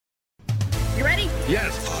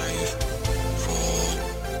Yes. 5,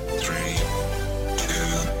 4, 3, 2,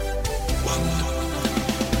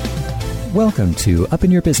 1. Welcome to Up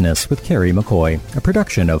in Your Business with Carrie McCoy, a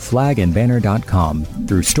production of flagandbanner.com.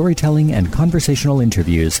 Through storytelling and conversational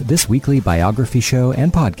interviews, this weekly biography show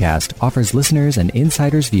and podcast offers listeners an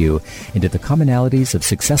insider's view into the commonalities of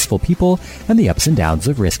successful people and the ups and downs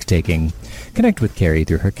of risk-taking. Connect with Carrie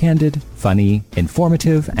through her candid, funny,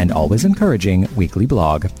 informative, and always encouraging weekly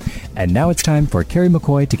blog. And now it's time for Carrie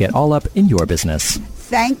McCoy to get all up in your business.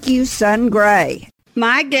 Thank you, Sun Gray.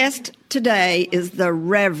 My guest today is the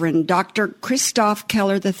Reverend Dr. Christoph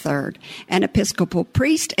Keller III, an Episcopal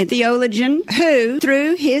priest and theologian who,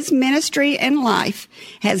 through his ministry and life,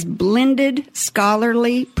 has blended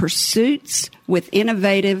scholarly pursuits with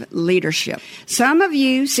innovative leadership. Some of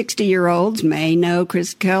you 60-year-olds may know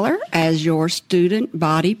Chris Keller as your student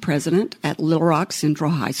body president at Little Rock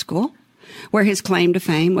Central High School, where his claim to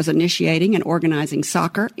fame was initiating and organizing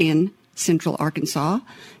soccer in Central Arkansas.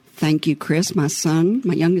 Thank you, Chris. My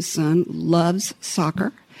youngest son, loves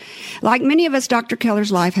soccer. Like many of us, Dr.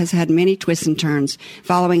 Keller's life has had many twists and turns.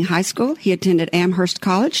 Following high school, he attended Amherst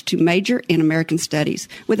College to major in American Studies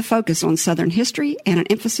with a focus on Southern history and an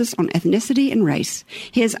emphasis on ethnicity and race.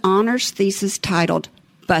 His honors thesis, titled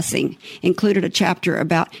Busing, included a chapter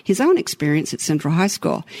about his own experience at Central High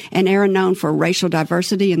School, an era known for racial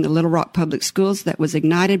diversity in the Little Rock public schools that was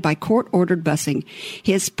ignited by court-ordered busing.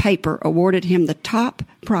 His paper awarded him the top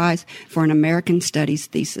prize for an American Studies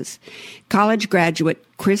thesis. College graduate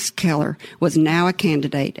Chris Keller was now a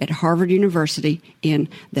candidate at Harvard University in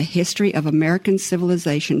the History of American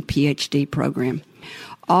Civilization PhD program.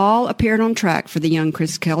 All appeared on track for the young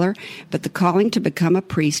Chris Keller, but the calling to become a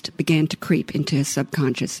priest began to creep into his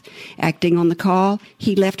subconscious. Acting on the call,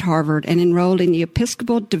 he left Harvard and enrolled in the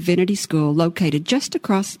Episcopal Divinity School located just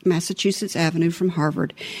across Massachusetts Avenue from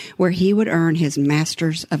Harvard, where he would earn his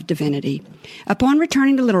Master's of Divinity. Upon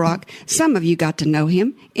returning to Little Rock, some of you got to know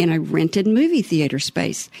him in a rented movie theater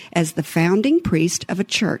space as the founding priest of a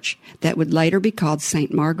church that would later be called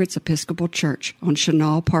St. Margaret's Episcopal Church on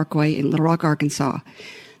Chenal Parkway in Little Rock, Arkansas.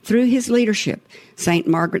 Through his leadership, St.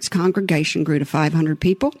 Margaret's congregation grew to 500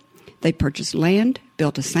 people. They purchased land,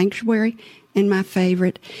 built a sanctuary, and my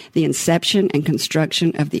favorite, the inception and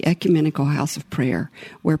construction of the Ecumenical House of Prayer,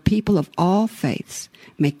 where people of all faiths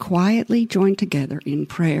may quietly join together in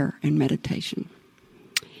prayer and meditation.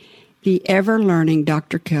 The ever-learning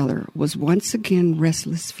Dr. Keller was once again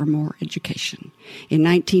restless for more education. In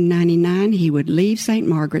 1999, he would leave St.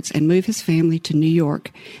 Margaret's and move his family to New York.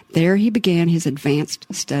 There he began his advanced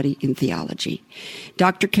study in theology.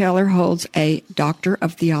 Dr. Keller holds a Doctor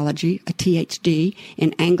of Theology, a THD,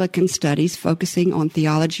 in Anglican Studies, focusing on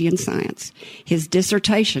theology and science. His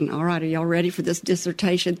dissertation, all right, are y'all ready for this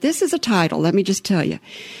dissertation? This is a title, let me just tell you.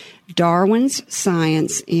 Darwin's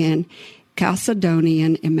Science in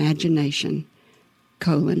Chalcedonian Imagination,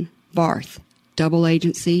 Barth, Double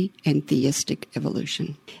Agency and Theistic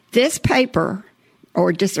Evolution. This paper,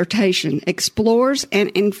 or dissertation, explores and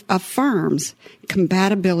affirms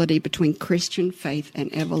compatibility between Christian faith and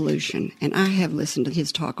evolution. And I have listened to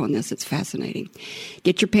his talk on this. It's fascinating.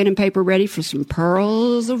 Get your pen and paper ready for some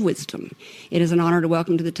pearls of wisdom. It is an honor to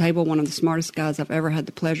welcome to the table one of the smartest guys I've ever had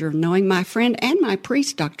the pleasure of knowing, my friend and my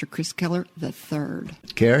priest, Dr. Chris Keller III.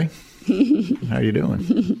 Carrie? How are you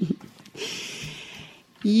doing?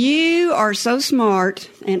 You are so smart,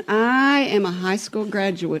 and I am a high school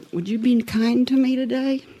graduate. Would you be kind to me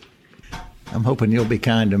today? I'm hoping you'll be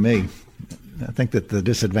kind to me. I think that the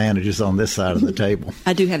disadvantage is on this side of the table.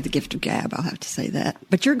 I do have the gift of gab, I'll have to say that.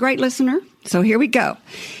 But you're a great listener, so here we go.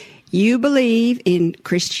 You believe in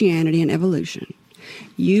Christianity and evolution.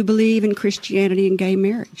 You believe in Christianity and gay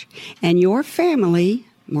marriage. And your family,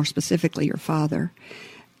 more specifically your father,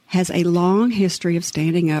 has a long history of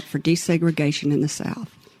standing up for desegregation in the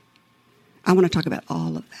South. I want to talk about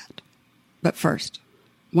all of that. But first,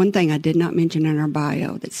 one thing I did not mention in our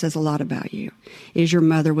bio that says a lot about you is your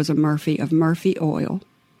mother was a Murphy of Murphy Oil,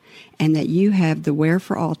 and that you have the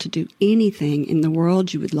wherewithal to do anything in the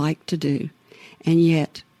world you would like to do, and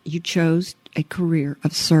yet you chose a career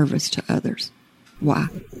of service to others. Why?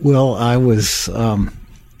 Well, I was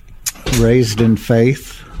raised in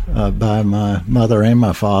faith by my mother and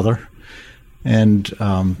my father, and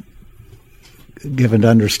given to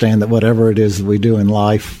understand that whatever it is that we do in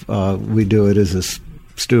life, we do it as a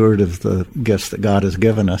steward of the gifts that God has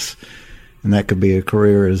given us. And that could be a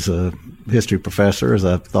career as a history professor, as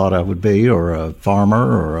I thought I would be, or a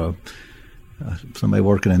farmer, or somebody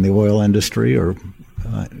working in the oil industry, or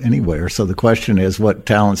anywhere. So the question is, what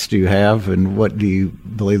talents do you have, and what do you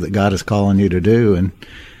believe that God is calling you to do? And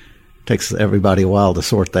it takes everybody a while to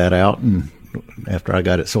sort that out, and after I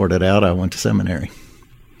got it sorted out, I went to seminary.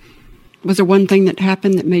 Was there one thing that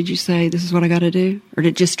happened that made you say, this is what I got to do? Or did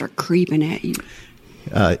it just start creeping at you?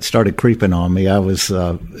 It started creeping on me. I was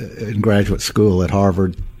in graduate school at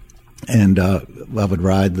Harvard, and I would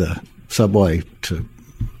ride the subway to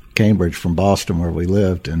Cambridge from Boston, where we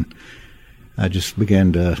lived, and I just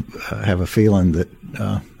began to have a feeling that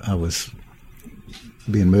I was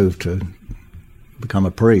being moved to become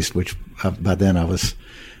a priest, which by then I was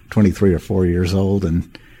 23 or 4 years old,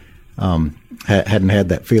 and hadn't had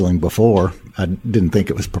that feeling before. I didn't think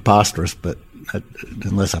it was preposterous, but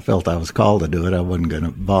unless I felt I was called to do it, I wasn't going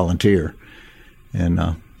to volunteer. And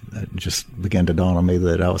it just began to dawn on me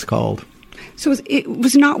that I was called. So it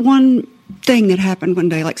was not one thing that happened one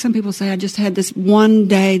day. Like some people say, I just had this one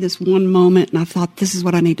day, this one moment, and I thought, this is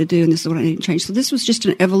what I need to do, and this is what I need to change. So this was just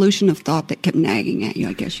an evolution of thought that kept nagging at you,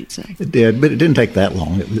 I guess you'd say. It did, but it didn't take that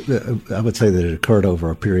long. I would say that it occurred over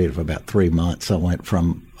a period of about 3 months. I went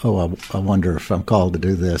from, I wonder if I'm called to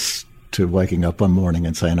do this, to waking up one morning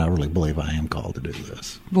and saying, I really believe I am called to do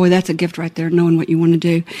this. Boy, that's a gift right there, knowing what you want to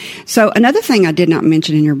do. So another thing I did not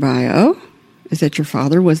mention in your bio is that your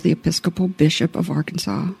father was the Episcopal Bishop of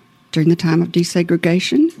Arkansas during the time of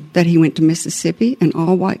desegregation, that he went to Mississippi, an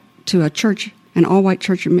all-white church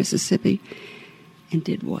in Mississippi, and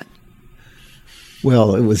did what?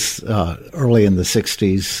 Well, it was early in the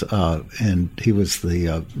 60s, and he was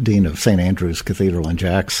the dean of St. Andrew's Cathedral in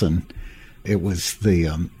Jackson. It was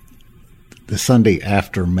the Sunday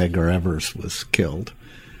after Medgar Evers was killed,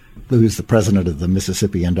 who was the president of the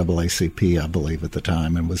Mississippi NAACP, I believe, at the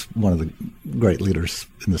time, and was one of the great leaders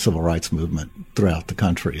in the civil rights movement throughout the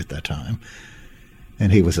country at that time.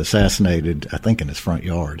 And he was assassinated, I think, in his front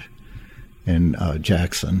yard in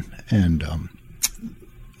Jackson. And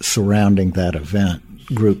surrounding that event,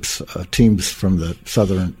 groups, teams from the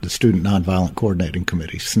Student Nonviolent Coordinating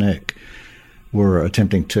Committee, SNCC, were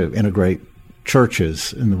attempting to integrate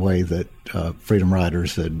churches in the way that Freedom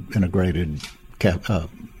Riders had integrated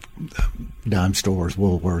dime stores,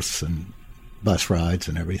 Woolworths, and bus rides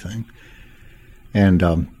and everything. And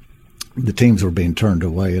the teams were being turned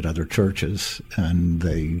away at other churches, and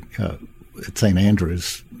they at St.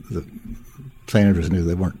 Andrews, St. Andrews knew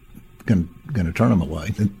they weren't going to turn them away.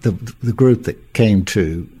 The group that came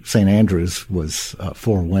to St. Andrews was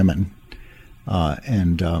 4 women,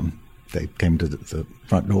 and they came to the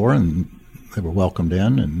front door, and they were welcomed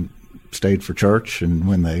in and stayed for church. And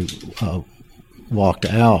when they walked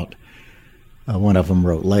out, one of them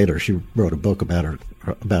wrote later. She wrote a book about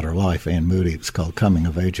her life, Ann Moody. It's called Coming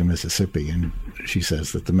of Age in Mississippi, and she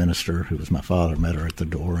says that the minister, who was my father, met her at the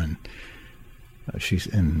door, and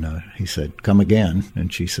he said, "Come again,"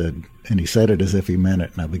 and she said, and he said it as if he meant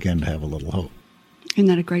it, and I began to have a little hope. Isn't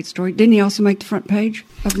that a great story? Didn't he also make the front page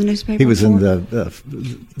of the newspaper? He was in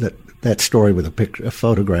that story with a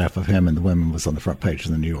photograph of him and the women was on the front page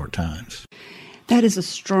of the New York Times. That is a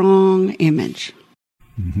strong image.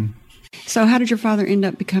 Mm-hmm. So how did your father end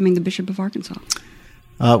up becoming the Bishop of Arkansas?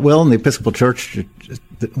 Well, in the Episcopal Church,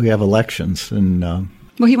 we have elections. And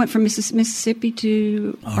well, he went from Mississippi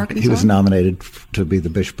to Arkansas? He was nominated to be the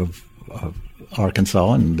Bishop of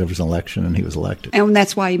Arkansas, and there was an election, and he was elected. And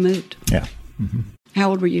that's why he moved? Yeah. Mm-hmm. How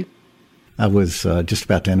old were you? I was just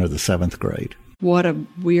about to enter the 7th grade. What a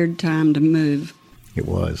weird time to move. It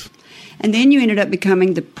was. And then you ended up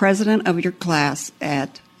becoming the president of your class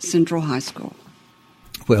at Central High School.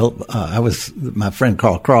 Well, my friend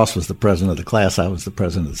Carl Cross was the president of the class. I was the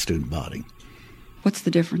president of the student body. What's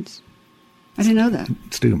the difference? I didn't know that.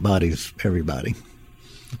 Student body is everybody.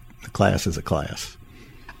 The class is a class.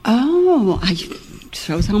 Oh,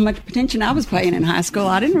 shows how much attention I was paying in high school.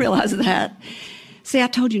 I didn't realize that. See, I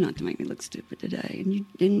told you not to make me look stupid today, and you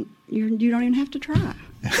didn't. You don't even have to try.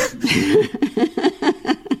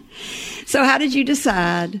 So how did you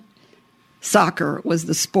decide soccer was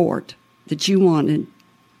the sport that you wanted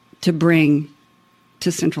to bring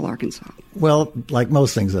to Central Arkansas? Well, like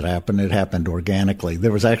most things that happened, it happened organically.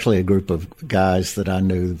 There was actually a group of guys that I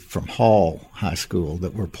knew from Hall High School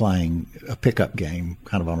that were playing a pickup game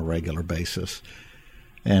kind of on a regular basis.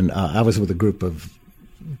 And I was with a group of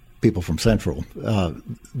people from Central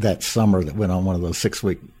that summer that went on one of those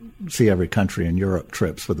 6-week see every country in Europe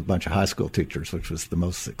trips with a bunch of high school teachers, which was the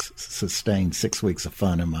most sustained 6 weeks of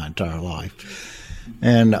fun in my entire life.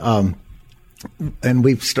 And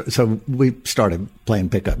we started playing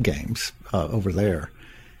pickup games over there.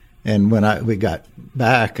 And when we got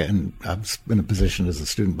back, and I was in a position as a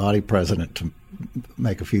student body president to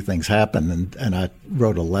make a few things happen, and I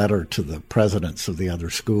wrote a letter to the presidents of the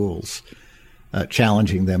other schools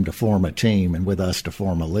challenging them to form a team and with us to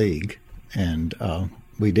form a league. And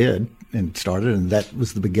we did. and started, and that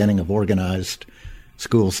was the beginning of organized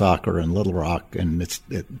school soccer in Little Rock, and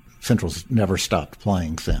Central's never stopped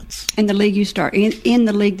playing since. And the league in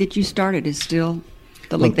the league that you started is still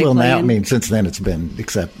the league they play now, in? I mean, since then it's been,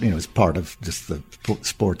 except, it's part of just the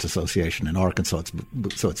sports association in Arkansas,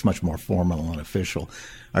 so it's much more formal and official.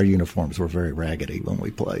 Our uniforms were very raggedy when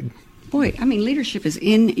we played. Boy, I mean, leadership is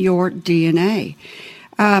in your DNA.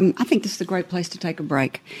 I think this is a great place to take a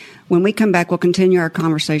break. When we come back, we'll continue our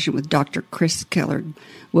conversation with Dr. Chris Keller.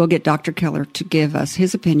 We'll get Dr. Keller to give us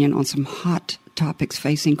his opinion on some hot topics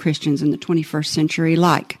facing Christians in the 21st century,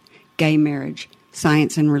 like gay marriage,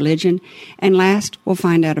 science and religion. And last, we'll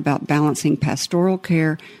find out about balancing pastoral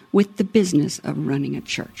care with the business of running a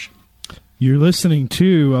church. You're listening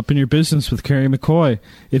to Up in Your Business with Kerry McCoy.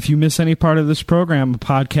 If you miss any part of this program, a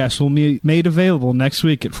podcast will be made available next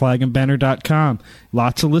week at flagandbanner.com.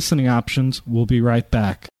 Lots of listening options. We'll be right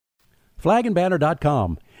back.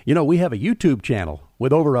 Flagandbanner.com. We have a YouTube channel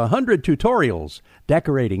with over 100 tutorials,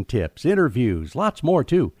 decorating tips, interviews, lots more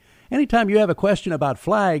too. Anytime you have a question about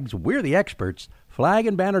flags, we're the experts.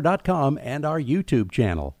 Flagandbanner.com and our YouTube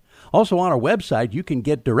channel. Also on our website, you can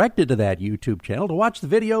get directed to that YouTube channel to watch the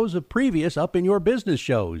videos of previous Up in Your Business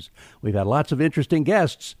shows. We've had lots of interesting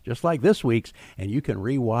guests, just like this week's, and you can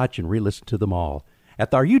re-watch and re-listen to them all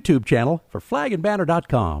at our YouTube channel for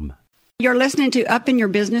flagandbanner.com. You're listening to Up in Your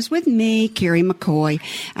Business with me, Kerry McCoy.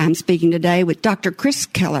 I'm speaking today with Dr. Chris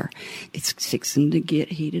Keller. It's fixing to get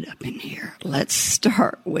heated up in here. Let's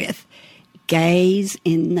start with gays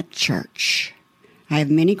in the church. I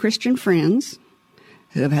have many Christian friends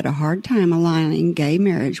who have had a hard time aligning gay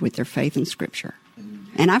marriage with their faith in Scripture.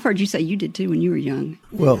 And I've heard you say you did too when you were young.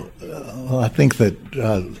 Well, I think that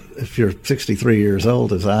if you're 63 years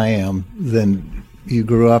old, as I am, then you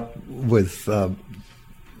grew up with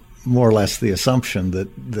more or less the assumption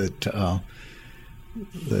that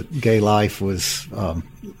gay life was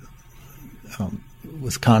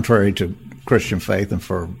contrary to Christian faith and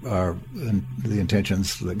and the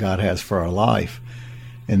intentions that God has for our life.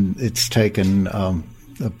 And it's taken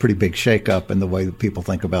a pretty big shakeup in the way that people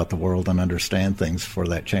think about the world and understand things for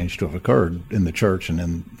that change to have occurred in the church and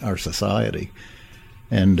in our society.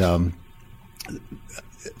 And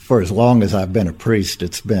for as long as I've been a priest,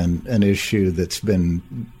 it's been an issue that's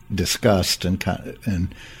been discussed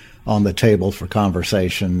and on the table for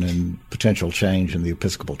conversation and potential change in the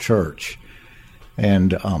Episcopal Church.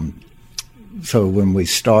 And so when we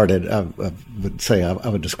started, I would say I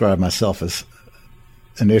would describe myself as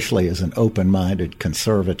initially as an open-minded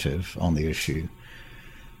conservative on the issue.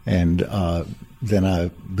 And then I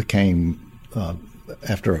became,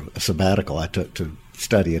 after a sabbatical I took to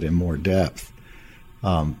study it in more depth,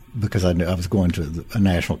 because I knew I was going to a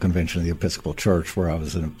national convention of the Episcopal Church where I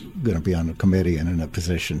was going to be on a committee and in a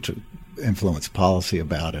position to influence policy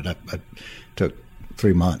about it. I took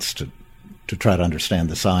 3 months to try to understand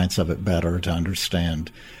the science of it better, to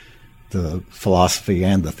understand the philosophy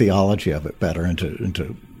and the theology of it better, and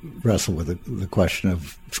to wrestle with the question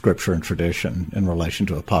of Scripture and tradition in relation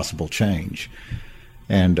to a possible change.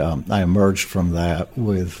 And I emerged from that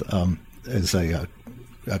with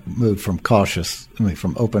I moved from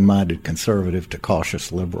from open-minded conservative to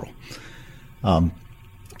cautious liberal.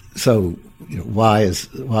 So why is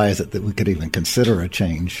it that we could even consider a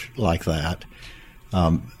change like that?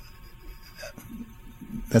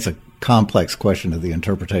 That's a complex question of the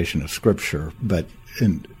interpretation of Scripture, but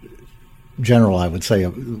in general, I would say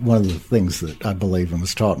one of the things that I believe and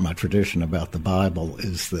was taught in my tradition about the Bible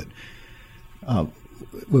is that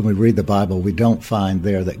when we read the Bible, we don't find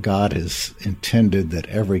there that God has intended that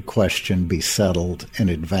every question be settled in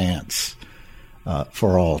advance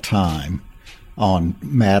for all time on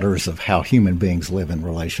matters of how human beings live in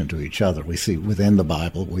relation to each other. We see within the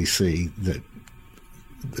Bible, we see that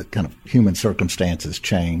the kind of human circumstances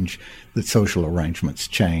change, that social arrangements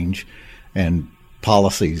change, and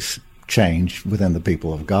policies change within the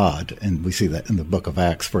people of God. And we see that in the book of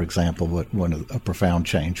Acts, for example. A profound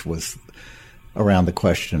change was around the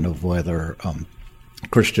question of whether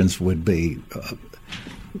Christians would be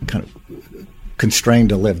kind of constrained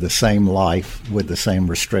to live the same life with the same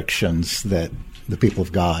restrictions that the people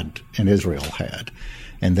of God in Israel had.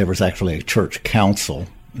 And there was actually a church council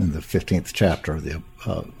in the 15th chapter of the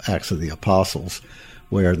Acts of the Apostles,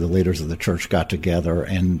 where the leaders of the church got together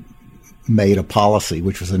and made a policy,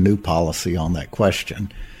 which was a new policy on that question,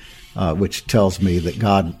 which tells me that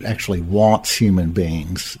God actually wants human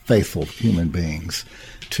beings, faithful human beings,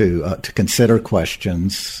 to consider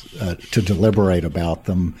questions, to deliberate about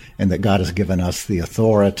them, and that God has given us the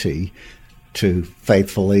authority to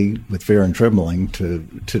faithfully, with fear and trembling, to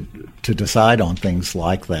decide on things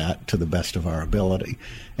like that to the best of our ability.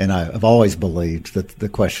 And I've always believed that the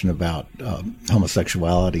question about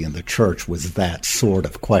homosexuality in the church was that sort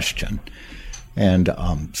of question. And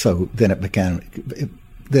so then it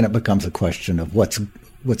becomes a question of what's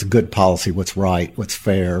good policy, what's right, what's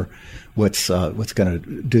fair, what's going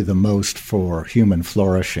to do the most for human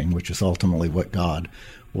flourishing, which is ultimately what God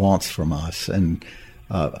wants from us. And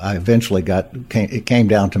I eventually it came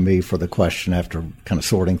down to me for the question, after kind of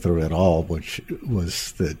sorting through it all, which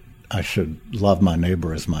was that I should love my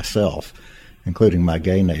neighbor as myself, including my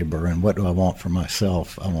gay neighbor. And what do I want for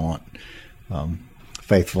myself? I want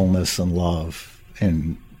faithfulness and love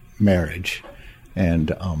in marriage,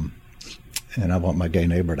 and I want my gay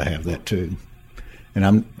neighbor to have that too.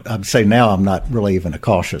 And I'd say now I'm not really even a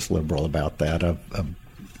cautious liberal about that.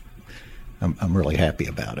 I'm really happy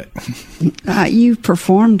about it. You've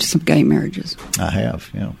performed some gay marriages. I have,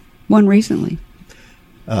 yeah. One recently.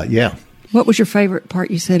 Yeah. What was your favorite part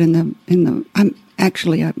you said in the? I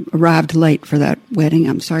arrived late for that wedding.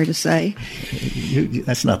 I'm sorry to say.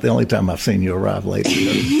 That's not the only time I've seen you arrive late.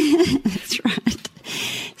 That's right.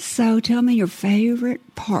 So tell me your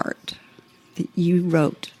favorite part that you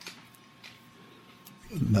wrote.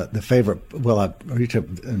 The favorite. Well,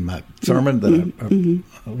 in my sermon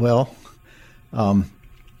that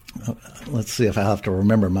let's see if I have to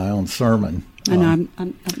remember my own sermon. I know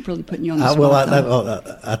I'm really putting you on the spot.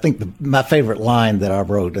 I think my favorite line that I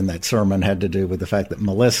wrote in that sermon had to do with the fact that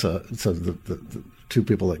Melissa, so the two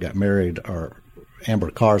people that got married are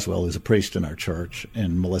Amber Carswell, who's a priest in our church,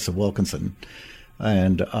 and Melissa Wilkinson.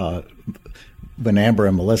 And when Amber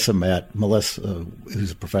and Melissa met, Melissa,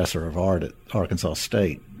 who's a professor of art at Arkansas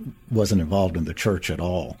State, wasn't involved in the church at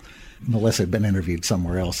all. Melissa had been interviewed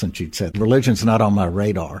somewhere else, and she'd said, "Religion's not on my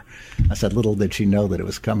radar." I said, little did she know that it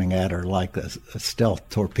was coming at her like a stealth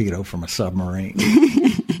torpedo from a submarine.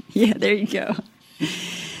 Yeah, there you go.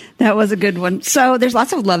 That was a good one. So there's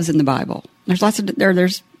lots of loves in the Bible. There's lots of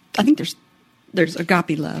I think there's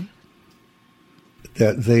agape love.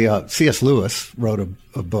 The C.S. Lewis wrote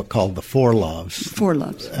a book called The Four Loves. Four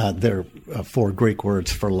Loves. They're four Greek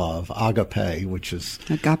words for love. Agape, which is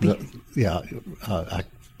agape. I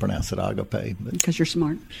pronounce it agape. Because you're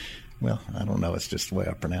smart. Well, I don't know. It's just the way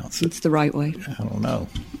I pronounce it. It's the right way. I don't know.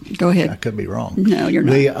 Go ahead. I could be wrong. No, you're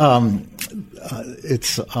not.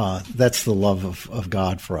 That's the love of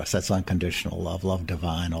God for us. That's unconditional love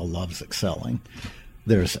divine, all love's excelling.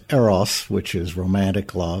 There's eros, which is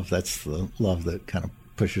romantic love. That's the love that kind of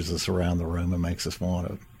pushes us around the room and makes us want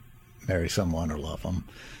to marry someone or love them.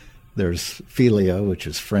 There's philia, which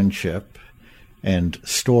is friendship, and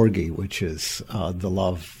storge, which is the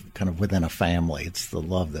love kind of within a family. It's the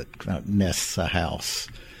love that kind of nests a house,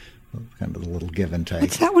 kind of the little give and take.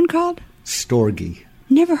 What's that one called? Storge.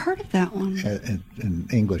 Never heard of that one. In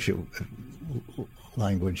English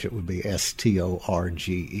language, it would be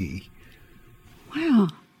storge. Wow.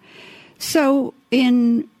 So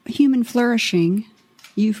in human flourishing,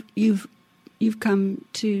 you've come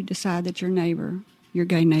to decide that your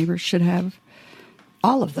gay neighbor, should have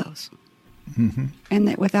all of those. Mm-hmm. And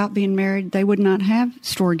that without being married, they would not have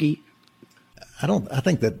storge. I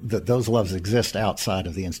think that those loves exist outside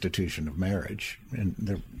of the institution of marriage, and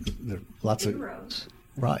there are lots of heroes.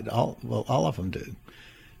 Right. All of them do,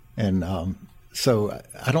 and so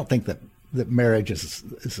I don't think that marriage is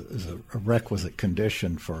a requisite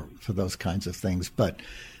condition for those kinds of things, but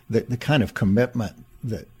the kind of commitment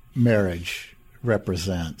that marriage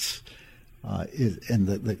represents is,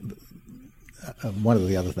 and one of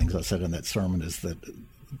the other things I said in that sermon is that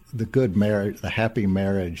the good marriage, the happy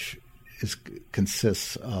marriage,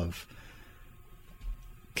 consists of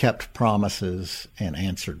kept promises and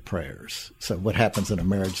answered prayers. So what happens in a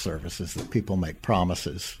marriage service is that people make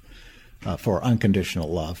promises for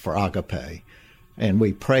unconditional love, for agape, and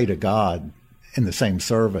we pray to God in the same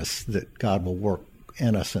service that God will work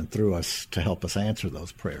in us and through us to help us answer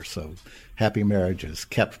those prayers. So happy marriages,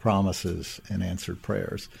 kept promises, and answered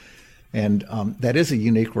prayers. And that is a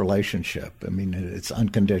unique relationship. I mean, it's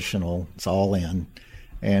unconditional. It's all in.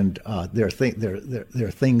 And there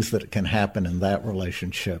are things that can happen in that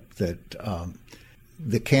relationship that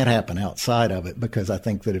can't happen outside of it, because I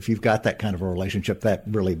think that if you've got that kind of a relationship, that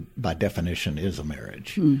really, by definition, is a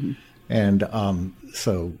marriage. Mm-hmm. And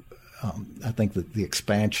so I think that the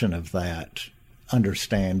expansion of that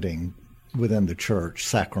understanding within the church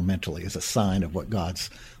sacramentally is a sign of what God's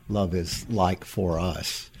love is like for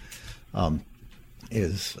us.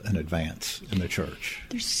 Is an advance in the church.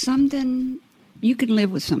 There's something, you can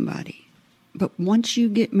live with somebody, but once you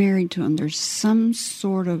get married to them, there's some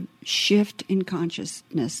sort of shift in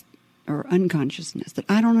consciousness or unconsciousness that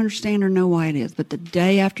I don't understand or know why it is, but the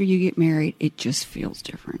day after you get married, it just feels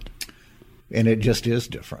different. And it just is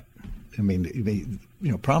different. I mean,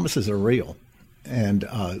 promises are real, and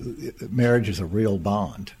marriage is a real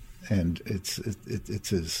bond, and it's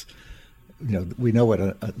as, we know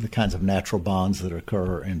what the kinds of natural bonds that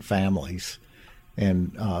occur in families,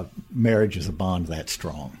 and marriage is a bond that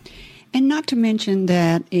strong. And not to mention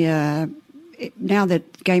that now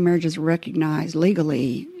that gay marriage is recognized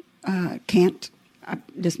legally,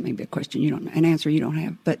 this may be a question an answer you don't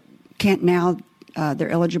have, but can't now they're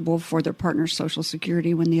eligible for their partner's Social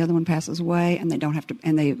Security when the other one passes away, and they don't have to,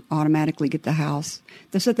 and they automatically get the house.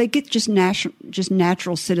 So they get just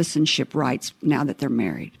natural citizenship rights now that they're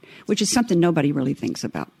married, which is something nobody really thinks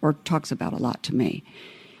about or talks about a lot to me.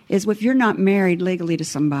 Is if you're not married legally to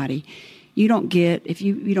somebody, you don't get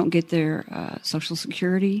you don't get their Social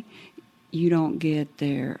Security. You don't get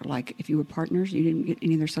their, like, if you were partners, you didn't get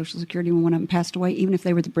any of their Social Security when one of them passed away, even if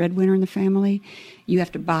they were the breadwinner in the family. You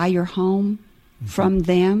have to buy your home from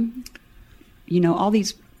them. All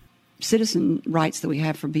these citizen rights that we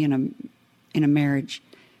have for being in a marriage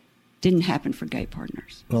didn't happen for gay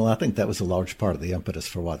partners. Well, I think that was a large part of the impetus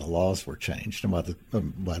for why the laws were changed and why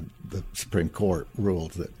the Supreme Court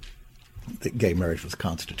ruled that gay marriage was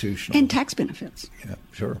constitutional. And tax benefits. Yeah,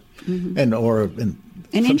 sure. Mm-hmm.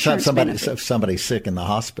 And insurance benefits. If somebody's sick in the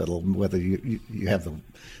hospital, whether you have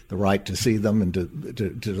the right to see them and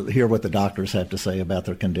to hear what the doctors have to say about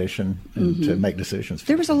their condition and to make decisions.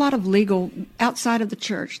 There was a lot of legal, outside of the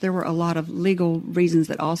church, there were a lot of legal reasons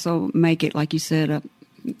that also make it, like you said,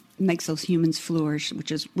 makes those humans flourish,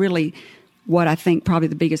 which is really what I think probably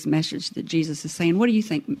the biggest message that Jesus is saying. What do you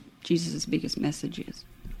think Jesus' biggest message is?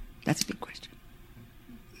 That's a big question.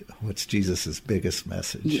 What's Jesus' biggest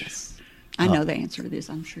message? Yes. I know the answer to this.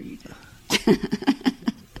 I'm sure you do.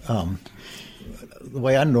 The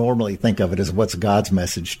way I normally think of it is what's God's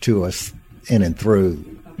message to us in and through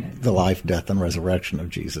the life, death, and resurrection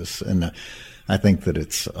of Jesus. And I think that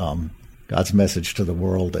it's God's message to the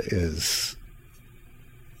world is,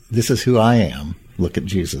 this is who I am. Look at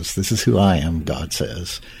Jesus. This is who I am, God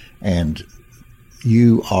says. And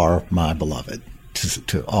you are my beloved.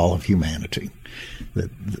 To all of humanity,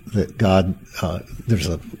 that God, there's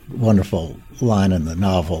a wonderful line in the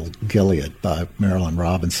novel Gilead by Marilyn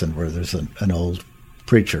Robinson where there's an old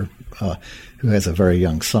preacher who has a very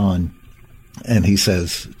young son, and he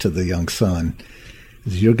says to the young son,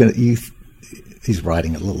 he's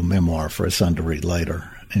writing a little memoir for his son to read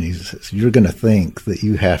later, and he says, you're going to think that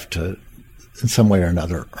you have to, in some way or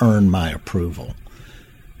another, earn my approval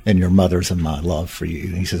and your mother's and my love for you.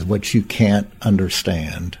 And he says, what you can't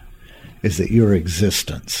understand is that your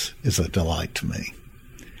existence is a delight to me.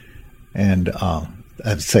 And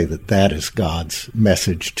I'd say that is God's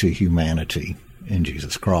message to humanity in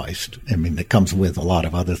Jesus Christ. I mean, it comes with a lot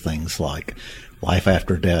of other things like life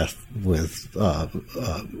after death, with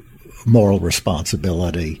moral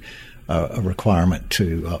responsibility, a requirement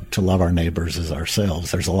to love our neighbors as ourselves.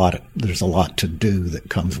 There's a lot to do that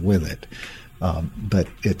comes with it. But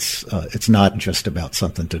it's not just about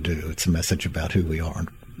something to do. It's a message about who we are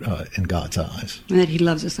in God's eyes. And that he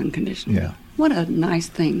loves us unconditionally. Yeah. What a nice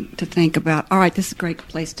thing to think about. All right, this is a great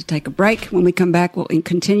place to take a break. When we come back, we'll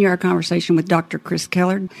continue our conversation with Dr. Chris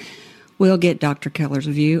Keller. We'll get Dr. Keller's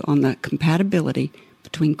view on the compatibility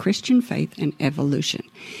between Christian faith and evolution.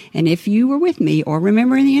 And if you were with me or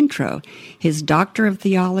remember in the intro, his Doctor of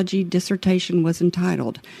Theology dissertation was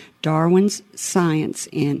entitled Darwin's Science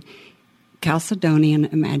in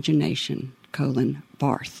Chalcedonian Imagination,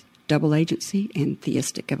 Barth, Double Agency, and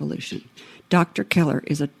Theistic Evolution. Dr. Keller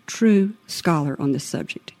is a true scholar on this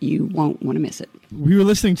subject. You won't want to miss it. We were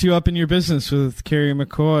listening to Up in Your Business with Carrie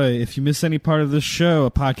McCoy. If you miss any part of this show,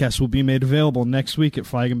 a podcast will be made available next week at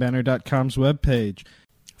flagandbanner.com's webpage.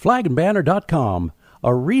 Flagandbanner.com,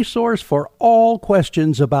 a resource for all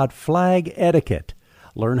questions about flag etiquette.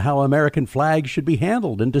 Learn how American flags should be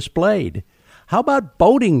handled and displayed. How about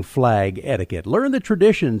boating flag etiquette? Learn the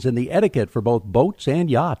traditions and the etiquette for both boats and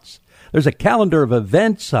yachts. There's a calendar of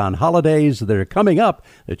events on holidays that are coming up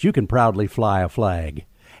that you can proudly fly a flag.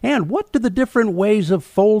 And what do the different ways of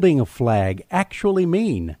folding a flag actually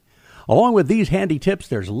mean? Along with these handy tips,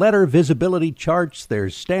 there's letter visibility charts,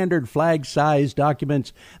 there's standard flag size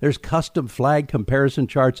documents, there's custom flag comparison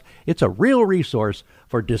charts. It's a real resource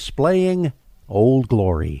for displaying Old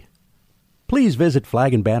Glory. Please visit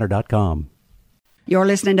flagandbanner.com. You're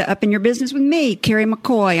listening to Up in Your Business with me, Carrie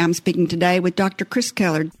McCoy. I'm speaking today with Dr. Chris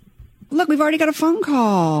Keller. Look, we've already got a phone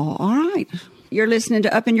call. All right. You're listening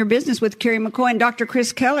to Up in Your Business with Carrie McCoy and Dr.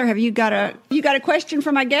 Chris Keller. Have you got a question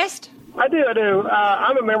for my guest? I do.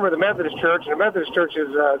 I'm a member of the Methodist Church, and the Methodist Church is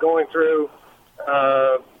going through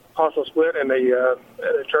apostle split in the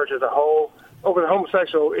church as a whole over the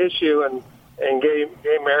homosexual issue and gay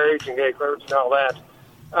marriage and gay clergy and all that.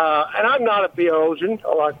 And I'm not a theologian,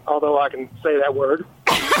 although I can say that word.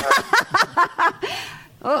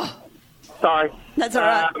 Sorry. That's all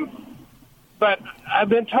right. But I've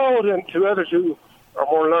been told, and to others who are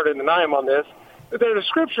more learned than I am on this, that there's a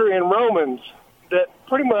scripture in Romans that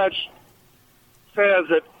pretty much says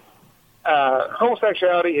that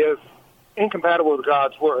homosexuality is incompatible with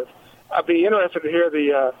God's word. I'd be interested to hear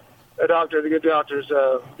the good doctor's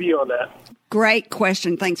view on that. Great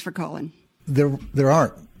question. Thanks for calling. There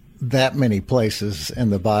aren't that many places in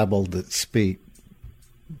the Bible that speak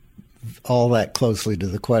all that closely to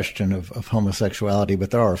the question of homosexuality,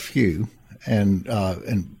 but there are a few, and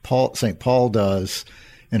St. Paul does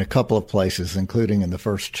in a couple of places, including in the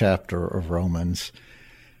first chapter of Romans,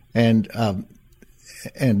 and the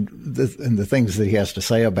things that he has to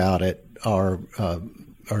say about it are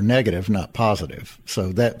negative, not positive.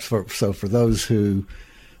 So for those who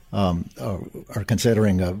are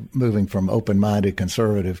considering moving from open-minded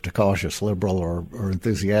conservative to cautious liberal or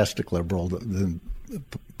enthusiastic liberal, then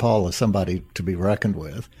Paul is somebody to be reckoned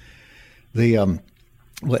with. There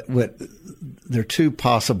are two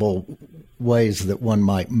possible ways that one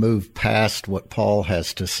might move past what Paul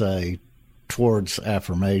has to say towards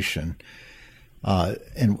affirmation,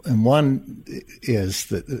 and one is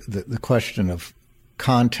the question of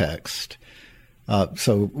context.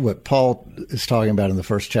 So what Paul is talking about in the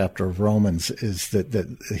first chapter of Romans is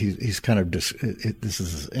that he's kind of this is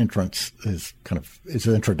his entrance, his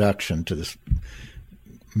introduction to this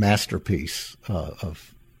masterpiece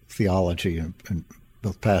of theology and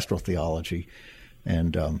both pastoral theology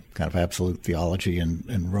and kind of absolute theology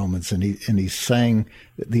in Romans, and he's saying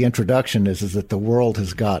that the introduction is that the world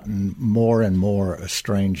has gotten more and more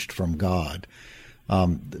estranged from God,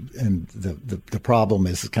 and the problem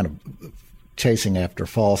is kind of chasing after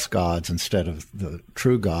false gods instead of the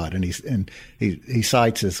true God, and he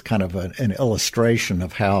cites as kind of an illustration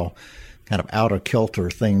of how kind of out of kilter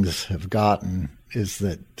things have gotten. I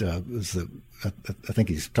think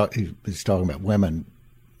he's talking about women,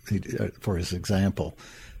 for his example,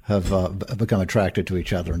 have become attracted to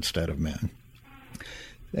each other instead of men.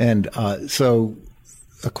 And so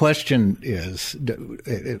a question is,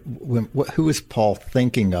 who is Paul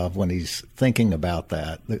thinking of when he's thinking about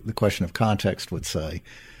that? The question of context would say,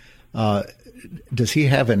 does he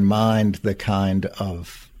have in mind the kind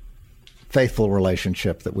of faithful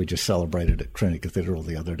relationship that we just celebrated at Trinity Cathedral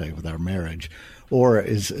the other day with our marriage? Or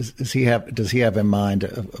does he have in mind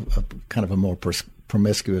a kind of a more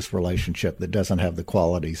promiscuous relationship that doesn't have the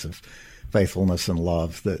qualities of faithfulness and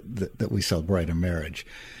love that we celebrate in marriage?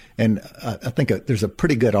 And I think there's a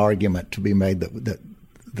pretty good argument to be made that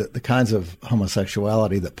the kinds of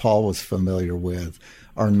homosexuality that Paul was familiar with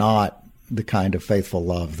are not the kind of faithful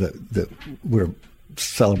love that we're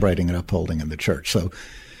celebrating and upholding in the church. So,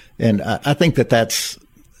 and I think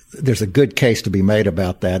there's a good case to be made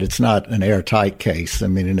about that. It's not an airtight case. I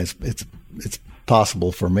mean, and it's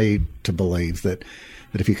possible for me to believe that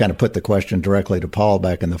if you kind of put the question directly to Paul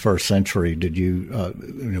back in the first century,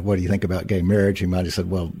 what do you think about gay marriage? He might have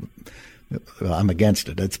said, well, I'm against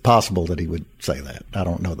it. It's possible that he would say that. I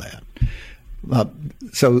don't know that.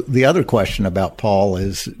 So the other question about Paul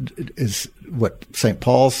is what St.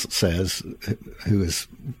 Paul says, who is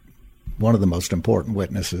one of the most important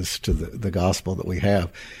witnesses to the gospel that we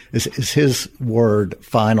have, is his word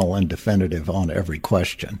final and definitive on every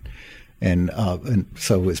question. And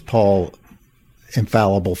so is Paul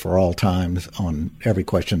infallible for all times on every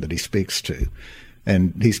question that he speaks to.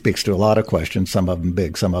 And he speaks to a lot of questions, some of them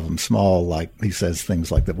big, some of them small, like he says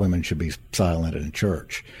things like that women should be silent in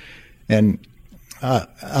church. And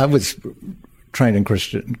I was trained in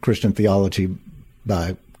Christian theology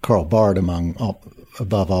by Karl Barth,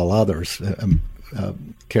 above all others.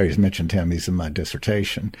 Carrie's mentioned him. He's in my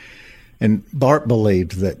dissertation. And Barth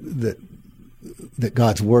believed that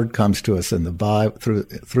God's word comes to us in the Bible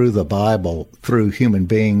through the Bible, through human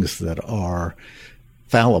beings that are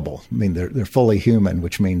fallible. I mean, they're fully human,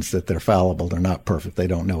 which means that they're fallible. They're not perfect. They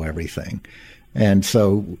don't know everything. And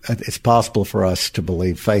so it's possible for us to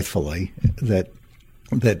believe faithfully that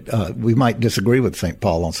we might disagree with St.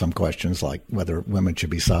 Paul on some questions, like whether women should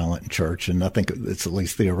be silent in church. And I think it's at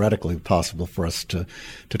least theoretically possible for us to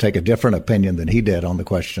take a different opinion than he did on the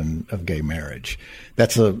question of gay marriage.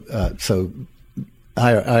 So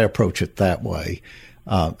I approach it that way.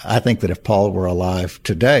 I think that if Paul were alive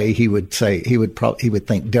today, he would say he would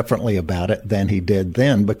think differently about it than he did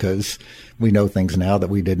then, because we know things now that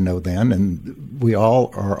we didn't know then, and we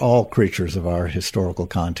all are all creatures of our historical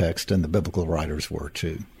context, and the biblical writers were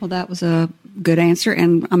too. Well, that was a good answer,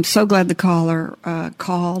 and I'm so glad the caller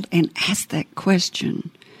called and asked that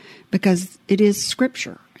question, because it is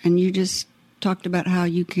Scripture, and you just talked about how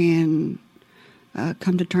you can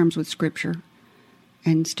come to terms with Scripture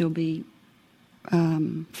and still be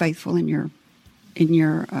faithful in your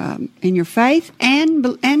faith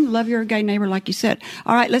and love your gay neighbor, like you said.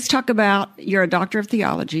 All right, let's talk about you're a doctor of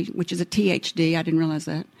theology, which is a THD. I didn't realize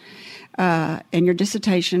that. And your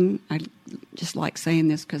dissertation, I just like saying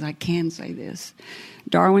this because I can say this: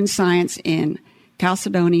 Darwin's Science in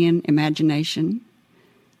Chalcedonian Imagination: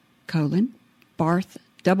 Barth,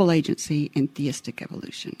 Double Agency, and Theistic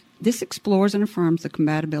Evolution. This explores and affirms the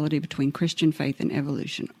compatibility between Christian faith and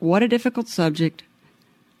evolution. What a difficult subject.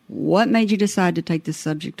 What made you decide to take this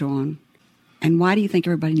subject on? And why do you think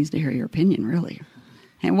everybody needs to hear your opinion, really?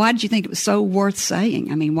 And why did you think it was so worth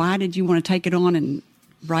saying? I mean, why did you want to take it on and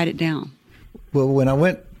write it down? Well, when I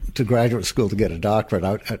went to graduate school to get a doctorate,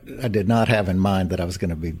 I did not have in mind that I was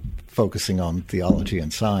going to be focusing on theology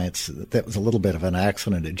and science. That was a little bit of an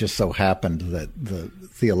accident. It just so happened that the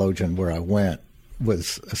theologian where I went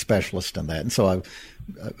was a specialist in that. And so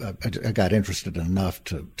I got interested enough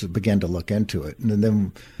to begin to look into it. And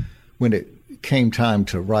then when it came time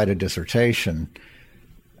to write a dissertation,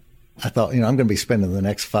 I thought, I'm going to be spending the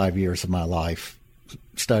next 5 years of my life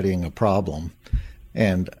studying a problem.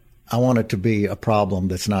 And I want it to be a problem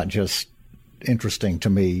that's not just interesting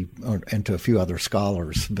to me and to a few other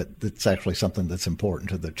scholars, but it's actually something that's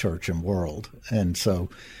important to the church and world. And so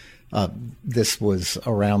this was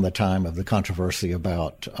around the time of the controversy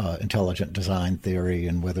about intelligent design theory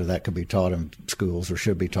and whether that could be taught in schools or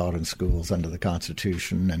should be taught in schools under the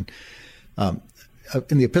Constitution. And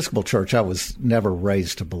in the Episcopal Church, I was never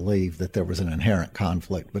raised to believe that there was an inherent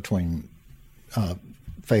conflict between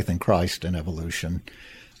faith in Christ and evolution.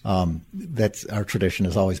 That's our tradition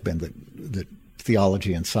has always been that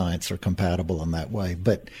theology and science are compatible in that way.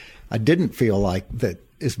 But I didn't feel like that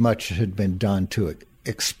as much had been done to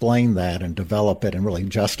explain that and develop it and really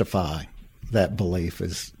justify that belief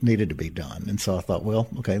as needed to be done. And so I thought, well,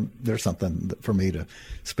 okay, there's something for me to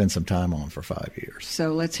spend some time on for 5 years.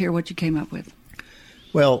 So let's hear what you came up with.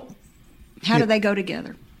 Well, how do they go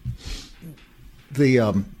together? The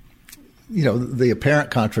apparent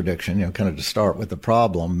contradiction, kind of to start with the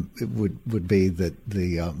problem, it would be that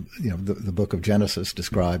the book of Genesis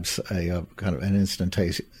describes a kind of an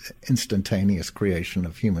instantaneous creation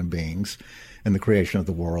of human beings and the creation of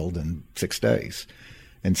the world in 6 days.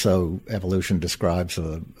 And so evolution describes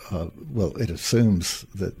it assumes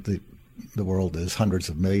that the world is hundreds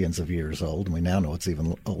of millions of years old, and we now know it's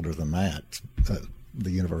even older than that.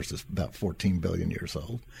 The universe is about 14 billion years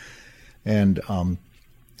old. And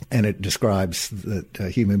it describes that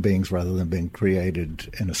human beings, rather than being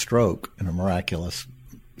created in a stroke, in a miraculous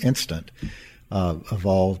instant,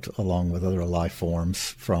 evolved along with other life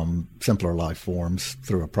forms from simpler life forms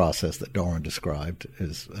through a process that Darwin described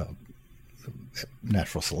as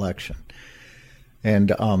natural selection.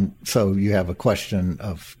 And so you have a question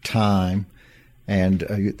of time, and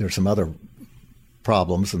there's some other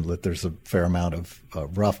problems, and that there's a fair amount of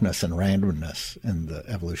roughness and randomness in the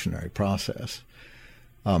evolutionary process.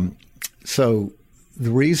 So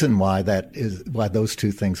the reason why those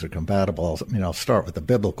two things are compatible, I'll start with the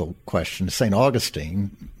biblical question. St.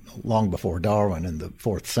 Augustine, long before Darwin in the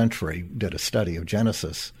 4th century, did a study of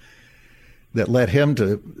Genesis that led him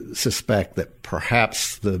to suspect that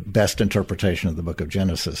perhaps the best interpretation of the book of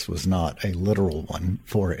Genesis was not a literal one.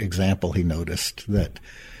 For example, he noticed that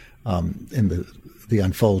in the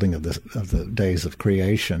unfolding of the days of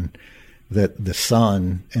creation, that the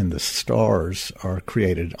sun and the stars are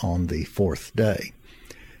created on the 4th day.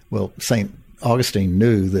 Well, St. Augustine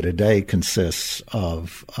knew that a day consists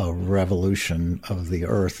of a revolution of the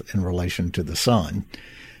earth in relation to the sun,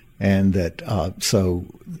 and that so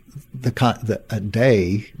a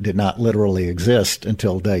day did not literally exist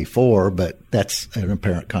until day 4, but that's an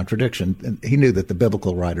apparent contradiction. And he knew that the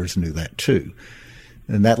biblical writers knew that too.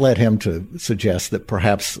 And that led him to suggest that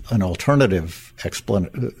perhaps an alternative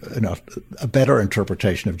a better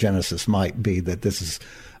interpretation of Genesis might be that this is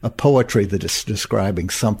a poetry that is describing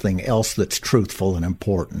something else that's truthful and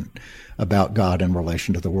important about God in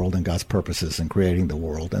relation to the world and God's purposes in creating the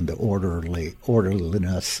world and the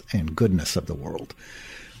orderliness and goodness of the world.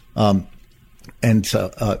 And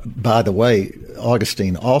so, by the way,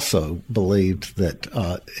 Augustine also believed that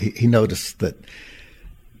he noticed that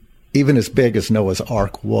even as big as Noah's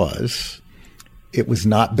Ark was, it was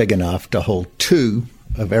not big enough to hold two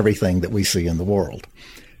of everything that we see in the world.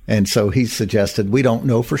 And so he suggested, we don't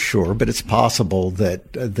know for sure, but it's possible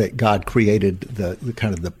that God created the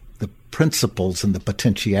kind of the principles and the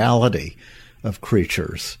potentiality of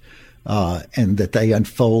creatures, and that they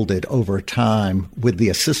unfolded over time with the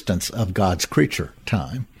assistance of God's creature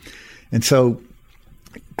time. And so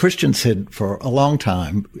Christians had for a long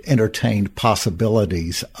time entertained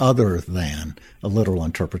possibilities other than a literal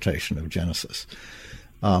interpretation of Genesis.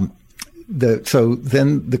 So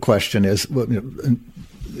then the question is,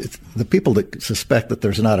 it's the people that suspect that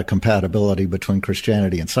there's not a compatibility between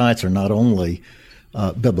Christianity and science are not only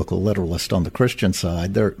biblical literalists on the Christian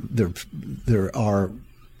side. There are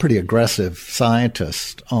pretty aggressive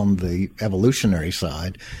scientists on the evolutionary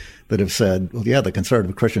side that have said, well, yeah, the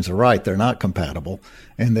conservative Christians are right, they're not compatible,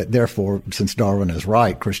 and that therefore, since Darwin is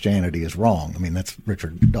right, Christianity is wrong. I mean, that's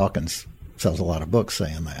Richard Dawkins sells a lot of books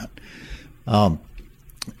saying that.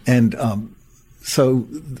 So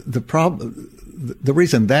the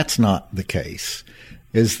reason that's not the case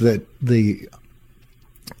is that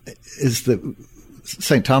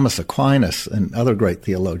St. Thomas Aquinas and other great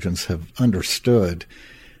theologians have understood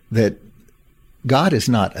that God is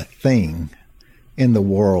not a thing in the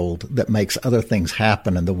world that makes other things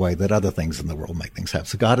happen in the way that other things in the world make things happen.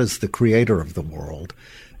 So God is the creator of the world.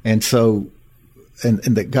 And so,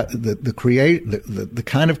 the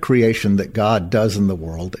kind of creation that God does in the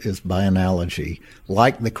world is, by analogy,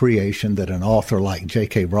 like the creation that an author like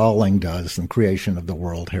J.K. Rowling does in creation of the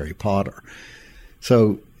world, Harry Potter.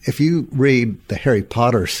 So if you read the Harry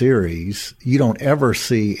Potter series, you don't ever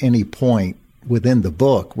see any point within the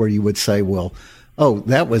book where you would say, well, oh,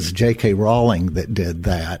 that was J.K. Rowling that did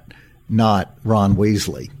that, not Ron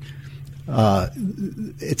Weasley.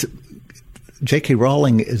 J.K.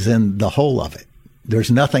 Rowling is in the whole of it.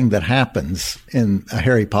 There's nothing that happens in a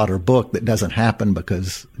Harry Potter book that doesn't happen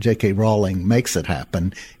because J.K. Rowling makes it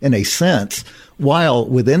happen, in a sense, while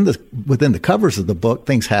within the covers of the book,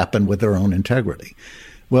 things happen with their own integrity.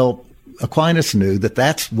 Well, Aquinas knew that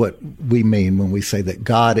that's what we mean when we say that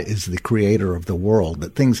God is the creator of the world,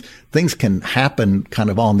 that things can happen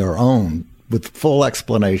kind of on their own with full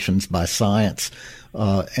explanations by science,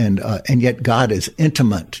 and yet God is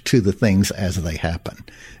intimate to the things as they happen,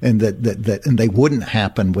 and that they wouldn't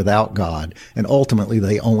happen without God, and ultimately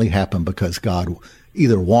they only happen because God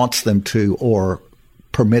either wants them to or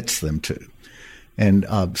permits them to, and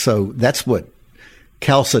so that's what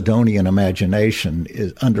Chalcedonian imagination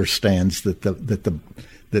understands, that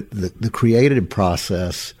the creative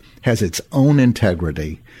process has its own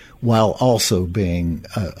integrity while also being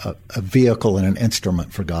a vehicle and an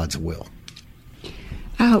instrument for God's will.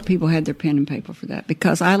 I hope people had their pen and paper for that,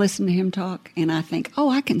 because I listen to him talk and I think, oh,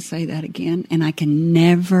 I can say that again, and I can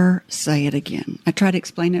never say it again. I try to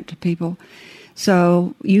explain it to people.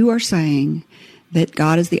 So you are saying that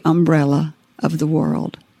God is the umbrella of the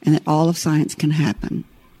world, and that all of science can happen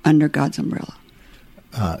under God's umbrella.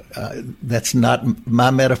 That's not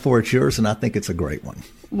my metaphor, it's yours, and I think it's a great one.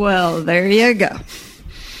 Well, there you go.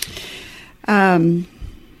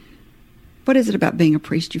 What is it about being a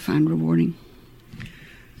priest you find rewarding?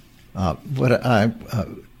 What I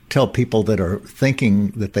tell people that are thinking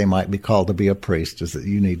that they might be called to be a priest is that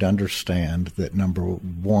you need to understand that, number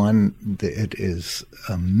one, it is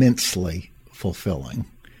immensely fulfilling.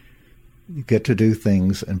 You get to do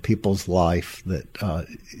things in people's life that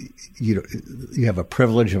you have a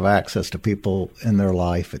privilege of access to people in their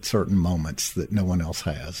life at certain moments that no one else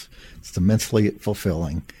has. It's immensely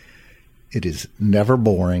fulfilling. It is never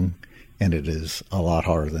boring, and it is a lot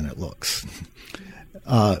harder than it looks.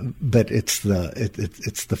 But it's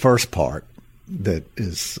the first part that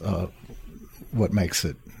is what makes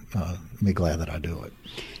it me glad that I do it.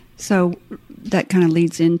 So that kind of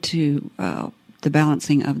leads into the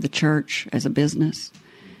balancing of the church as a business,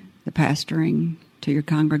 the pastoring to your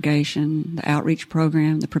congregation, the outreach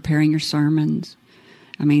program, the preparing your sermons.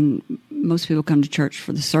 I mean, most people come to church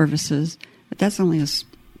for the services, but that's only a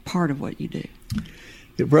part of what you do.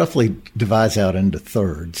 It roughly divides out into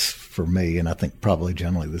thirds for me, and I think probably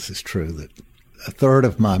generally this is true, that a third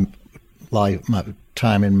of my life, my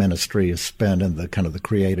time in ministry is spent in the kind of the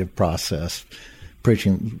creative process,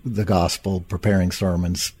 preaching the gospel, preparing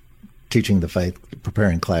sermons, teaching the faith,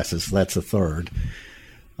 preparing classes. That's a third.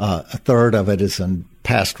 A third of it is in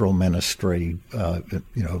pastoral ministry,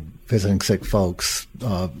 visiting sick folks,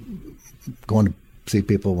 going to see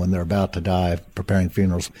people when they're about to die, preparing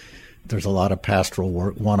funerals. There's a lot of pastoral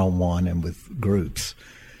work, one-on-one and with groups.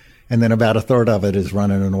 And then about a third of it is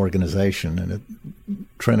running an organization. And at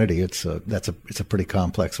Trinity, it's a pretty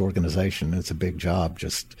complex organization. It's a big job,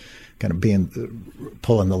 just kind of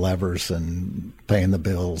pulling the levers and paying the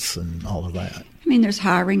bills and all of that. I mean, there's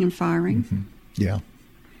hiring and firing. Mm-hmm. Yeah.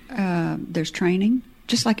 There's training,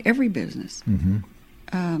 just like every business. Mm-hmm.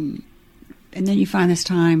 And then you find this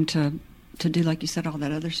time to do, like you said, all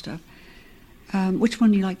that other stuff. Which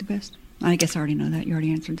one do you like the best? I guess I already know that. You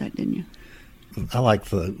already answered that, didn't you? I like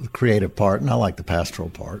the creative part, and I like the pastoral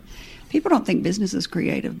part. People don't think business is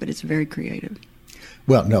creative, but it's very creative.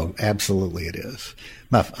 Well, no, absolutely it is.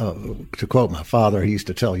 To quote my father, he used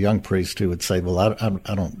to tell young priests who would say, well,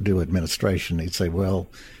 I don't do administration. He'd say, well,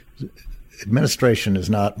 administration is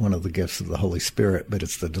not one of the gifts of the Holy Spirit, but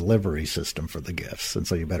it's the delivery system for the gifts, and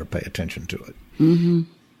so you better pay attention to it. Mm-hmm.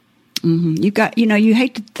 Mm-hmm. You've got, you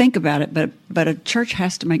hate to think about it, but a church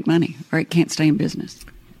has to make money, or it can't stay in business.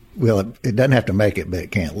 Well, it doesn't have to make it, but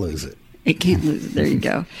it can't lose it. It can't lose it. There you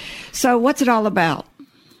go. So what's it all about?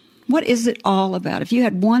 What is it all about? If you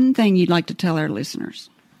had one thing you'd like to tell our listeners,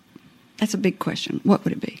 that's a big question. What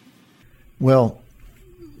would it be? Well,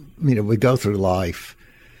 we go through life,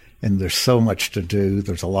 and there's so much to do.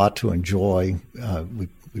 There's a lot to enjoy. We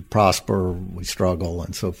prosper, we struggle,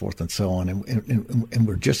 and so forth and so on. And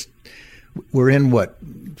we're in what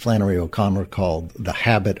Flannery O'Connor called the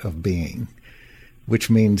habit of being, which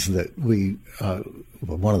means that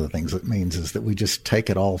one of the things it means is that we just take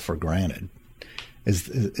it all for granted,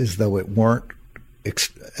 as though it weren't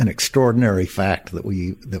an extraordinary fact that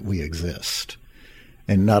we exist.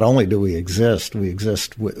 And not only do we exist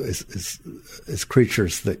as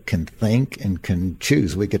creatures that can think and can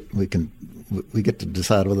choose. We get to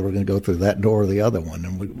decide whether we're going to go through that door or the other one,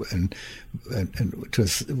 and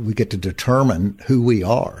we get to determine who we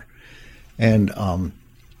are, and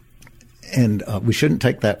we shouldn't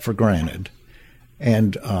take that for granted,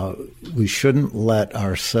 and we shouldn't let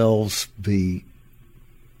ourselves be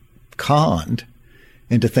conned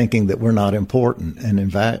into thinking that we're not important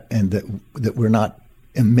and that we're not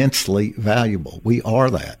immensely valuable. We are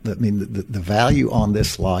that. I mean, the value on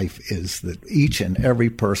this life is that each and every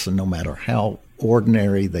person, no matter how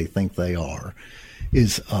ordinary they think they are,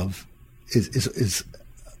 is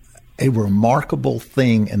a remarkable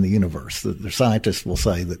thing in the universe. The scientists will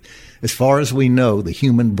say that, as far as we know, the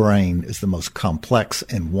human brain is the most complex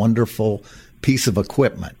and wonderful piece of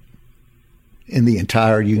equipment in the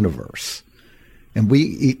entire universe. And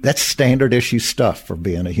that's standard issue stuff for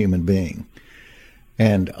being a human being.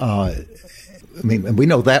 And we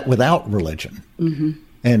know that without religion. Mm-hmm.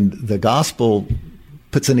 And the gospel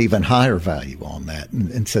puts an even higher value on that,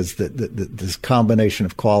 and says that this combination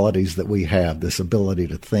of qualities that we have, this ability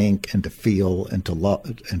to think and to feel and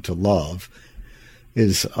to love,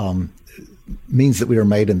 is means that we are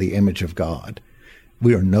made in the image of God.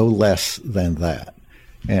 We are no less than that.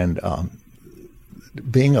 And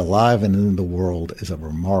being alive and in the world is a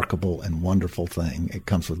remarkable and wonderful thing. It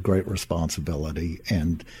comes with great responsibility,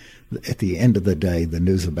 and at the end of the day, the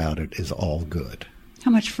news about it is all good.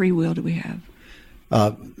 How much free will do we have?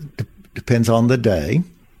 Depends on the day.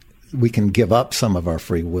 We can give up some of our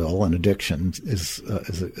free will, and addiction is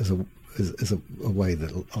a way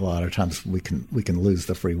that a lot of times we can lose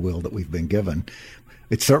the free will that we've been given.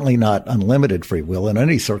 It's certainly not unlimited free will. In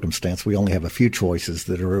any circumstance, we only have a few choices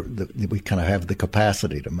that we kind of have the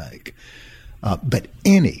capacity to make. But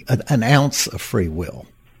an ounce of free will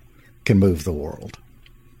can move the world.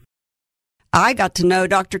 I got to know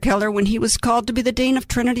Dr. Keller when he was called to be the dean of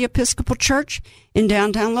Trinity Episcopal Church in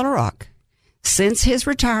downtown Little Rock. Since his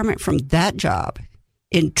retirement from that job,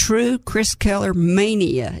 in true Chris Keller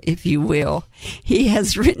mania, if you will, he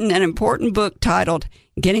has written an important book titled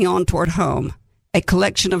Getting On Toward Home, a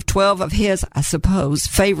collection of 12 of his, I suppose,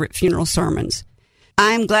 favorite funeral sermons.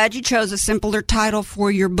 I'm glad you chose a simpler title for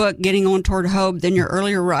your book, Getting On Toward Home, than your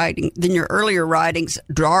earlier writings,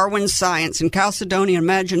 Darwin's Science and Chalcedonian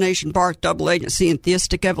Imagination, Barth, Double Agency, and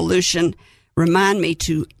Theistic Evolution. Remind me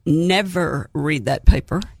to never read that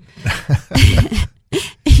paper.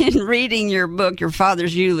 In reading your book, your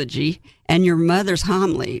father's eulogy and your mother's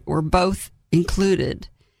homily were both included.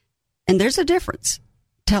 And there's a difference.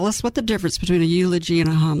 Tell us what the difference between a eulogy and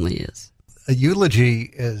a homily is. A eulogy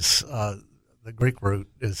is, the Greek root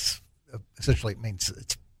is essentially, it means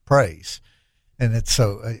it's praise. And it's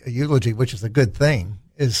a eulogy, which is a good thing,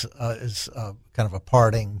 is kind of a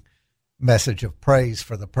parting message of praise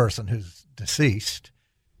for the person who's deceased.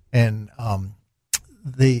 And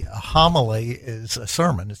the homily is a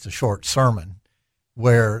sermon. It's a short sermon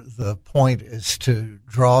where the point is to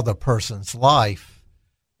draw the person's life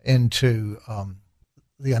into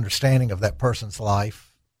the understanding of that person's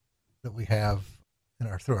life that we have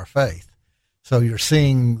through our faith. So you're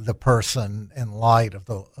seeing the person in light of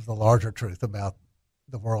the larger truth about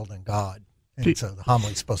the world and God. And so the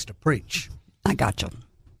homily is supposed to preach. I got you.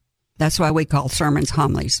 That's why we call sermons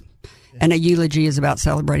homilies. And a eulogy is about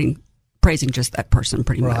praising just that person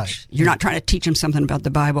pretty much. You're not trying to teach them something about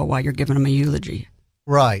the Bible while you're giving them a eulogy.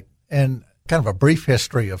 Right. And kind of a brief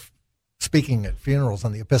history of speaking at funerals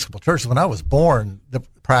in the Episcopal Church. When I was born, the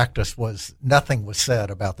practice was nothing was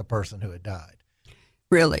said about the person who had died.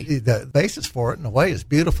 Really? The basis for it, in a way, is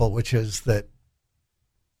beautiful, which is that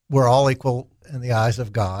we're all equal in the eyes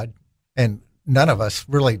of God, and none of us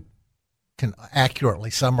really can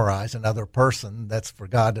accurately summarize another person. That's for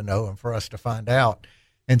God to know and for us to find out.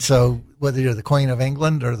 And so whether you're the Queen of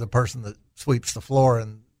England or the person that sweeps the floor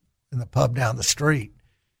in the pub down the street,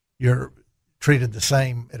 you're treated the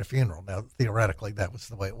same at a funeral. Now, theoretically, that was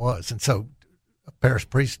the way it was. And so a parish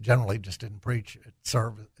priest generally just didn't preach at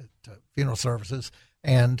funeral services,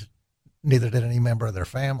 and neither did any member of their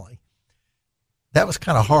family. That was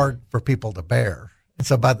kind of hard for people to bear. And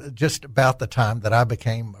so just about the time that I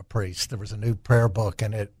became a priest, there was a new prayer book,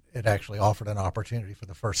 and it actually offered an opportunity for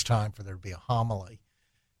the first time for there to be a homily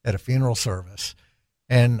at a funeral service.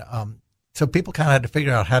 And so people kind of had to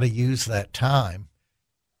figure out how to use that time.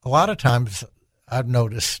 A lot of times I've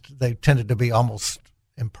noticed they tended to be almost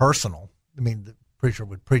impersonal. I mean, the preacher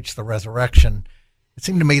would preach the resurrection. It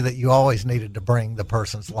seemed to me that you always needed to bring the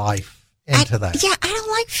person's life into that. Yeah, I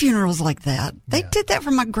don't like funerals like that. They did that for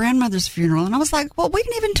my grandmother's funeral, and I was like, well, we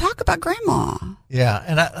didn't even talk about Grandma. Yeah,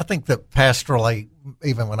 and I think that pastorally,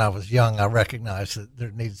 even when I was young, I recognized that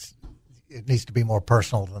it needs to be more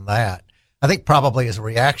personal than that. I think probably as a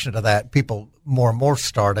reaction to that, people more and more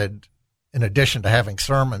started, in addition to having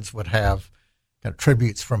sermons, would have kind of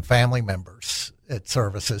tributes from family members at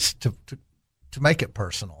services to make it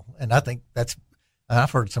personal. And I think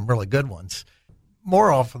I've heard some really good ones.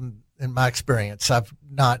 More often, in my experience, I've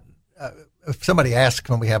not, if somebody asks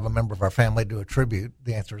when we have a member of our family do a tribute,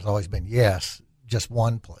 the answer has always been yes, just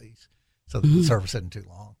one, please, so that the service isn't too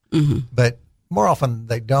long. Mm-hmm. But more often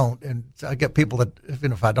they don't. And I get people that,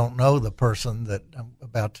 even if I don't know the person that I'm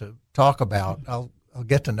about to talk about, I'll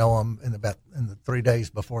get to know them in the 3 days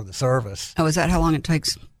before the service. Oh, is that how long it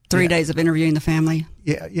takes? 3 days of interviewing the family?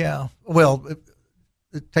 Yeah. Well,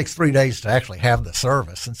 it takes 3 days to actually have the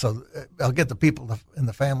service. And so I'll get the people in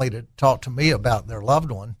the family to talk to me about their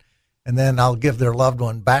loved one, and then I'll give their loved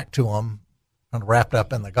one back to them and wrapped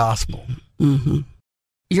up in the gospel. Mm-hmm.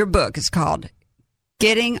 Your book is called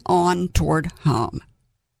Getting On Toward Home.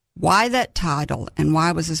 Why that title, and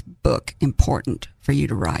why was this book important for you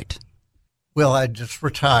to write? Well, I just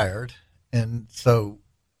retired, and so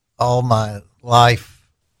all my life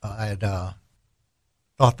I had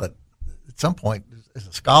thought that at some point as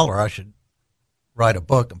a scholar I should write a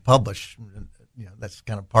book and publish. You know, that's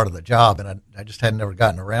kind of part of the job, and I just had never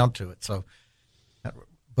gotten around to it. So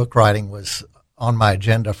book writing was on my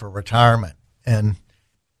agenda for retirement, and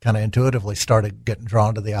kind of intuitively started getting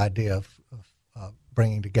drawn to the idea of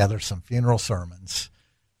bringing together some funeral sermons.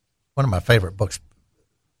 One of my favorite books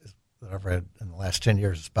that I've read in the last 10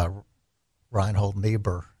 years is by Reinhold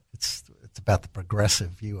Niebuhr. It's about the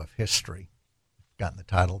progressive view of history. I've forgotten the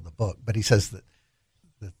title of the book, but he says that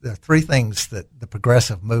there are three things that the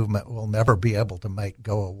progressive movement will never be able to make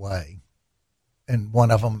go away. And one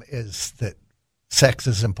of them is that sex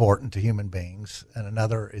is important to human beings, and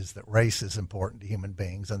another is that race is important to human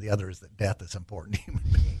beings, and the other is that death is important to human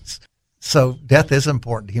beings. So death is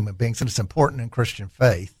important to human beings, and it's important in Christian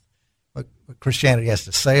faith. What Christianity has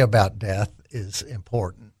to say about death is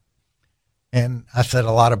important. And I've said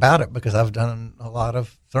a lot about it because I've done a lot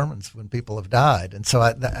of sermons when people have died. And so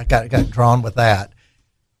I got drawn with that.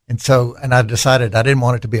 And I decided I didn't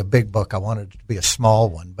want it to be a big book. I wanted it to be a small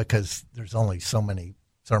one because there's only so many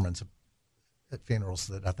sermons at funerals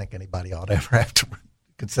that I think anybody ought to ever have to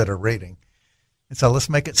consider reading. And so let's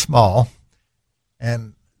make it small.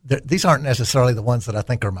 And these aren't necessarily the ones that I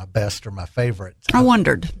think are my best or my favorite. I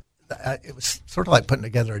wondered. It was sort of like putting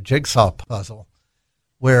together a jigsaw puzzle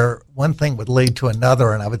where one thing would lead to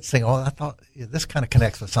another, and I would think, I thought this kind of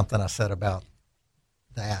connects with something I said about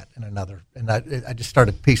that and another. And I just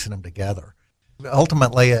started piecing them together.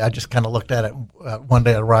 Ultimately, I just kind of looked at it. One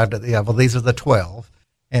day I arrived at these are the 12.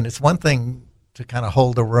 And it's one thing to kind of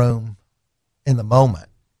hold a room in the moment.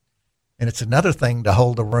 And it's another thing to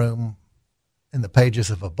hold a room in the pages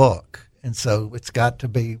of a book. And so it's got to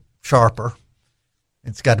be sharper.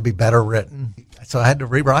 It's got to be better written. So I had to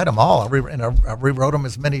rewrite them all. I rewrote them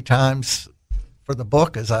as many times for the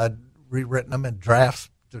book as I'd rewritten them in drafts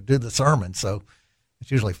to do the sermon. So it's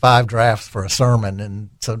usually 5 drafts for a sermon, and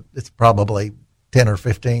so it's probably 10 or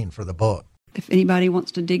 15 for the book. If anybody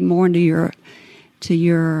wants to dig more into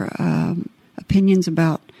your opinions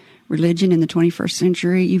about religion in the 21st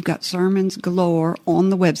century, you've got sermons galore on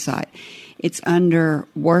the website. It's under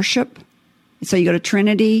worship. So you go to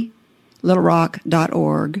Trinity,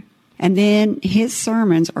 littlerock.org, and then his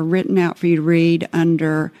sermons are written out for you to read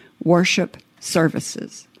under worship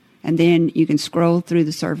services. And then you can scroll through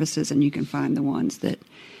the services and you can find the ones that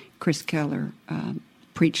Chris Keller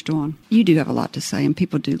preached on. You do have a lot to say, and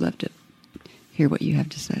people do love to hear what you have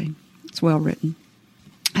to say. It's well written.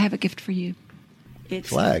 I have a gift for you. It's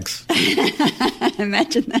Flags.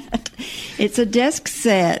 Imagine that. It's a desk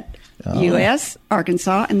set. U.S.,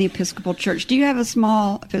 Arkansas, and the Episcopal Church. Do you have a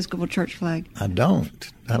small Episcopal Church flag? I don't.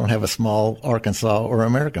 I don't have a small Arkansas or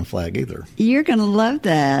American flag either. You're going to love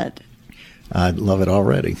that. I love it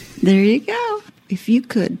already. There you go. If you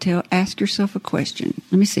could ask yourself a question.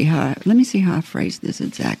 Let me see how I phrase this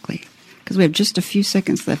exactly, because we have just a few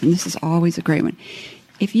seconds left, and this is always a great one.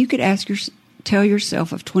 If you could tell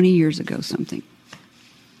yourself of 20 years ago something,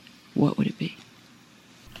 what would it be?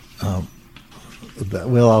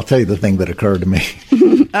 Well, I'll tell you the thing that occurred to me.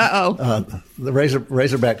 Uh-oh. The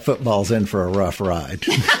Razorback football's in for a rough ride.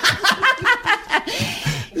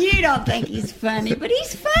 You don't think he's funny, but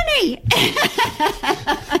he's funny.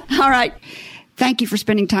 All right. Thank you for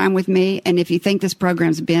spending time with me. And if you think this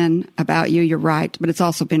program's been about you, you're right, but it's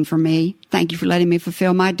also been for me. Thank you for letting me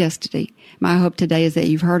fulfill my destiny. My hope today is that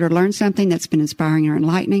you've heard or learned something that's been inspiring or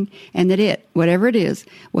enlightening, and that it, whatever it is,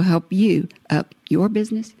 will help you up your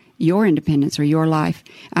business, your independence, or your life.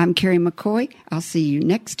 I'm Carrie McCoy. I'll see you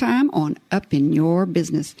next time on Up in Your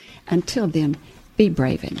Business. Until then, be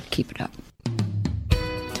brave and keep it up.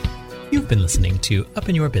 You've been listening to Up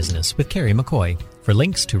in Your Business with Carrie McCoy. For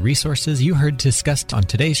links to resources you heard discussed on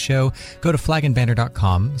today's show, go to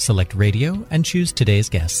flagandbanner.com, select radio, and choose today's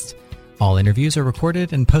guests. All interviews are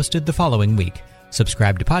recorded and posted the following week.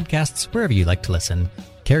 Subscribe to podcasts wherever you like to listen.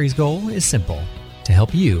 Carrie's goal is simple: to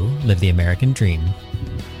help you live the American dream.